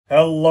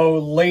Hello,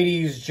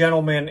 ladies,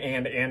 gentlemen,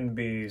 and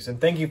NBs,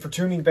 and thank you for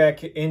tuning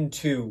back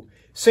into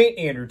St.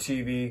 Andrew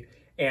TV.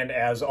 And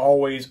as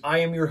always, I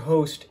am your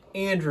host,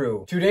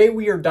 Andrew. Today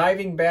we are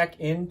diving back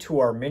into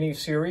our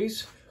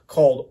mini-series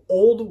called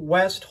Old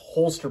West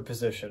Holster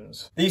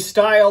Positions. The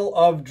style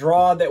of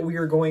draw that we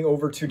are going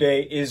over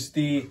today is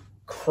the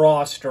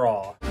cross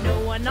draw.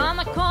 No one on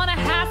the corner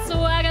has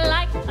swagger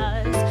like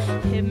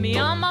us. Hit me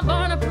on my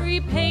burner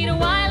prepaid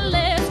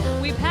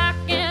wireless. We pack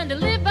and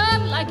deliver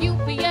like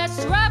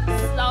UPS trucks.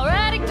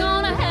 Already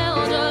gonna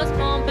hell, just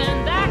pumping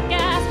that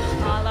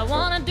gas. All I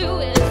wanna do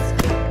is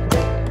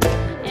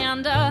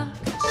and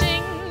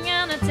ching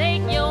and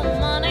take your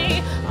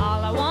money.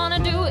 All I wanna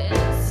do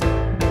is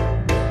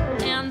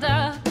and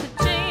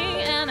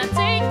ching and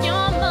take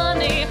your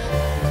money.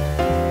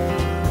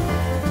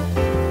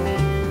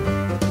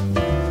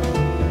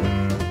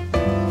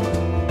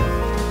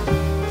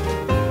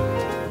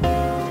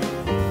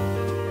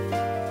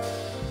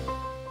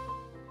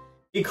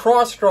 A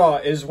cross draw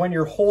is when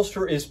your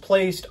holster is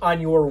placed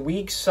on your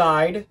weak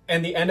side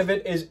and the end of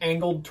it is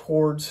angled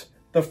towards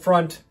the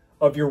front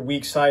of your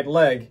weak side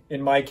leg.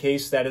 In my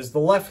case, that is the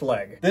left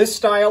leg. This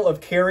style of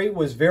carry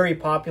was very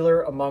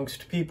popular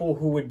amongst people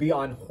who would be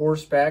on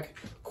horseback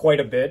quite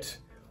a bit,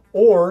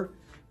 or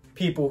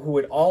people who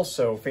would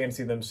also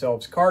fancy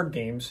themselves card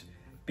games,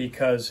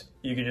 because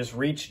you could just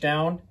reach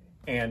down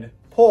and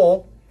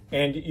pull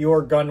and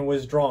your gun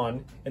was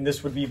drawn, and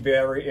this would be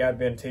very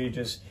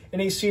advantageous in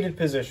a seated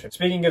position.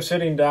 Speaking of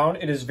sitting down,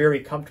 it is very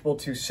comfortable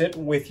to sit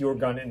with your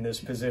gun in this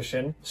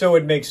position, so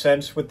it makes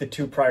sense with the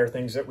two prior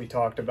things that we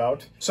talked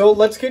about. So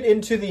let's get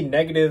into the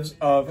negatives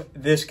of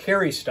this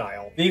carry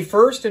style. The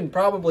first and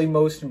probably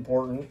most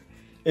important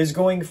is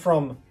going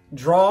from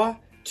draw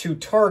to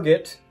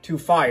target to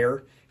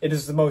fire. It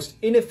is the most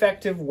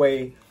ineffective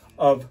way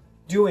of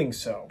doing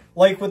so.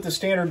 Like with the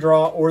standard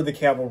draw or the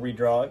cavalry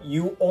draw,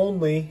 you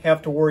only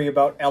have to worry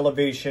about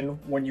elevation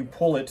when you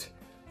pull it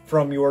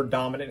from your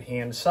dominant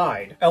hand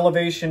side.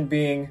 Elevation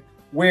being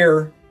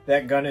where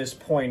that gun is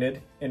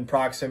pointed in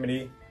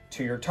proximity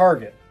to your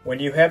target. When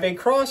you have a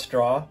cross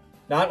draw,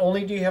 not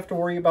only do you have to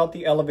worry about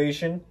the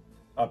elevation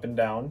up and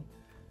down,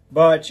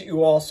 but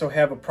you also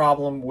have a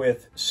problem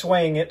with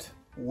swaying it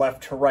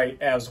left to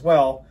right as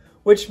well,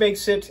 which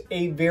makes it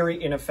a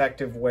very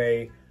ineffective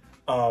way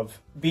of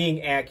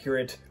being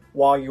accurate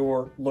while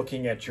you're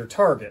looking at your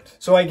target.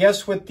 So I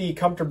guess with the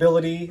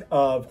comfortability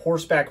of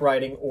horseback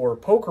riding or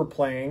poker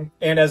playing,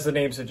 and as the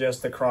name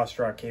suggests, the cross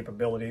draw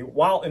capability,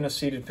 while in a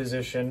seated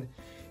position,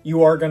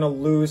 you are going to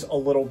lose a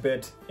little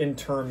bit in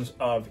terms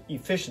of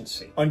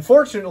efficiency.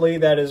 Unfortunately,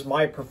 that is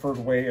my preferred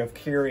way of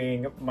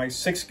carrying my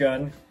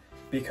 6-gun,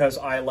 because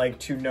I like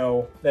to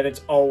know that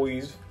it's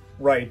always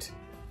right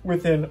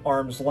within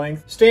arm's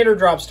length. Standard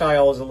drop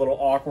style is a little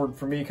awkward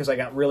for me because I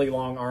got really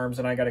long arms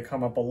and I got to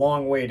come up a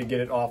long way to get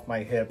it off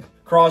my hip.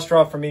 Cross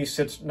draw for me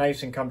sits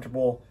nice and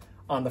comfortable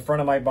on the front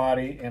of my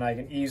body, and I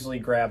can easily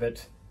grab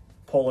it,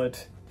 pull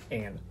it,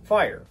 and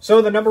fire.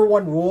 So the number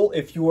one rule,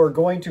 if you are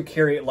going to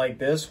carry it like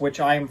this, which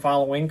I am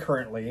following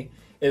currently,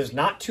 is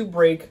not to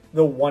break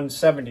the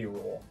 170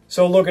 rule.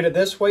 So look at it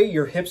this way: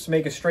 your hips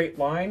make a straight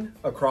line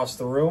across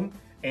the room,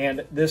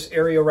 and this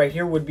area right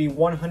here would be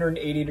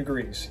 180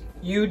 degrees.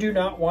 You do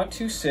not want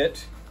to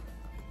sit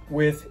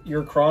with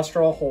your cross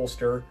draw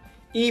holster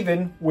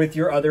even with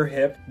your other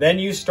hip. Then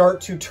you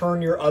start to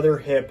turn your other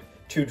hip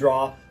to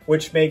draw,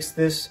 which makes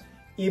this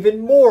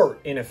even more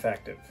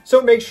ineffective.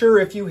 So make sure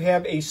if you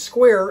have a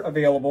square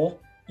available,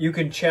 you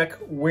can check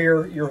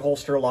where your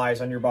holster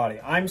lies on your body.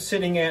 I'm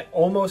sitting at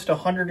almost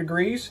 100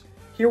 degrees.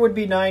 Here would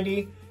be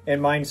 90,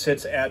 and mine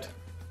sits at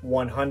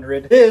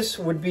 100. This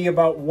would be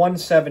about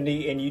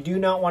 170, and you do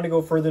not want to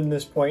go further than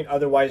this point,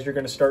 otherwise you're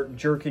going to start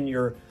jerking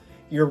your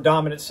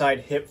dominant side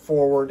hip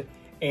forward,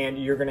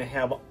 and you're going to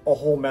have a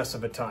whole mess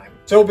of a time.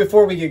 So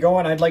before we get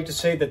going, I'd like to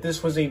say that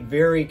this was a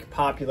very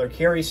popular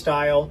carry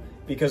style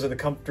because of the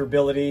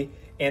comfortability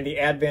and the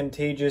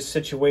advantageous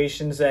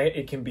situations that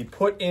it can be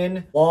put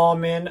in.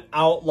 Lawmen,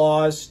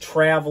 outlaws,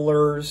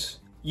 travelers,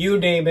 you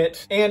name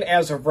it. And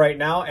as of right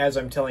now, as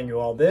I'm telling you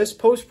all this,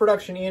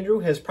 post-production Andrew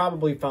has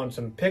probably found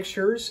some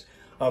pictures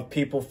of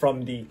people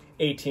from the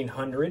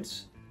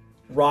 1800s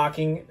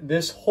rocking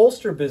this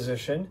holster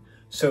position.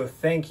 So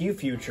thank you,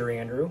 future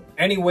Andrew.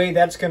 Anyway,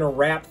 that's going to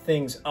wrap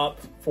things up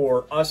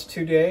for us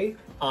today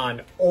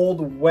on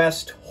Old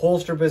West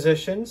holster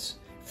positions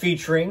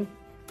featuring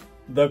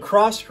the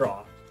cross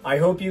draw. I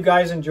hope you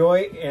guys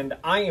enjoy, and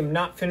I am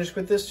not finished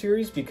with this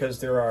series because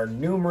there are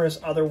numerous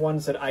other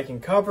ones that I can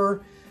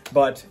cover,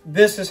 but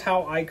this is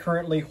how I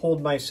currently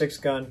hold my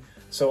 6-gun,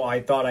 so I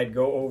thought I'd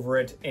go over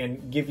it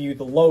and give you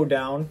the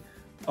lowdown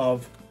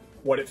of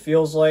what it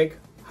feels like,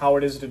 how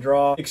it is to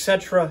draw,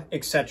 etc.,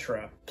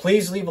 etc.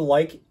 Please leave a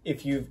like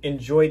if you've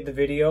enjoyed the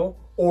video,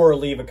 or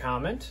leave a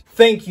comment.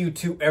 Thank you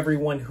to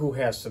everyone who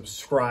has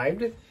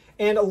subscribed,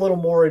 and a little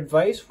more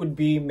advice would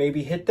be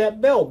maybe hit that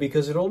bell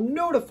because it'll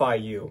notify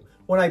you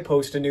when I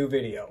post a new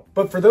video.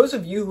 But for those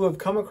of you who have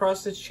come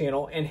across this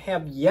channel and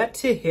have yet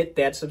to hit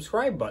that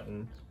subscribe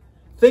button,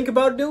 think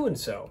about doing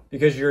so,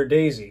 because you're a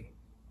daisy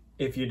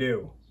if you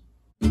do.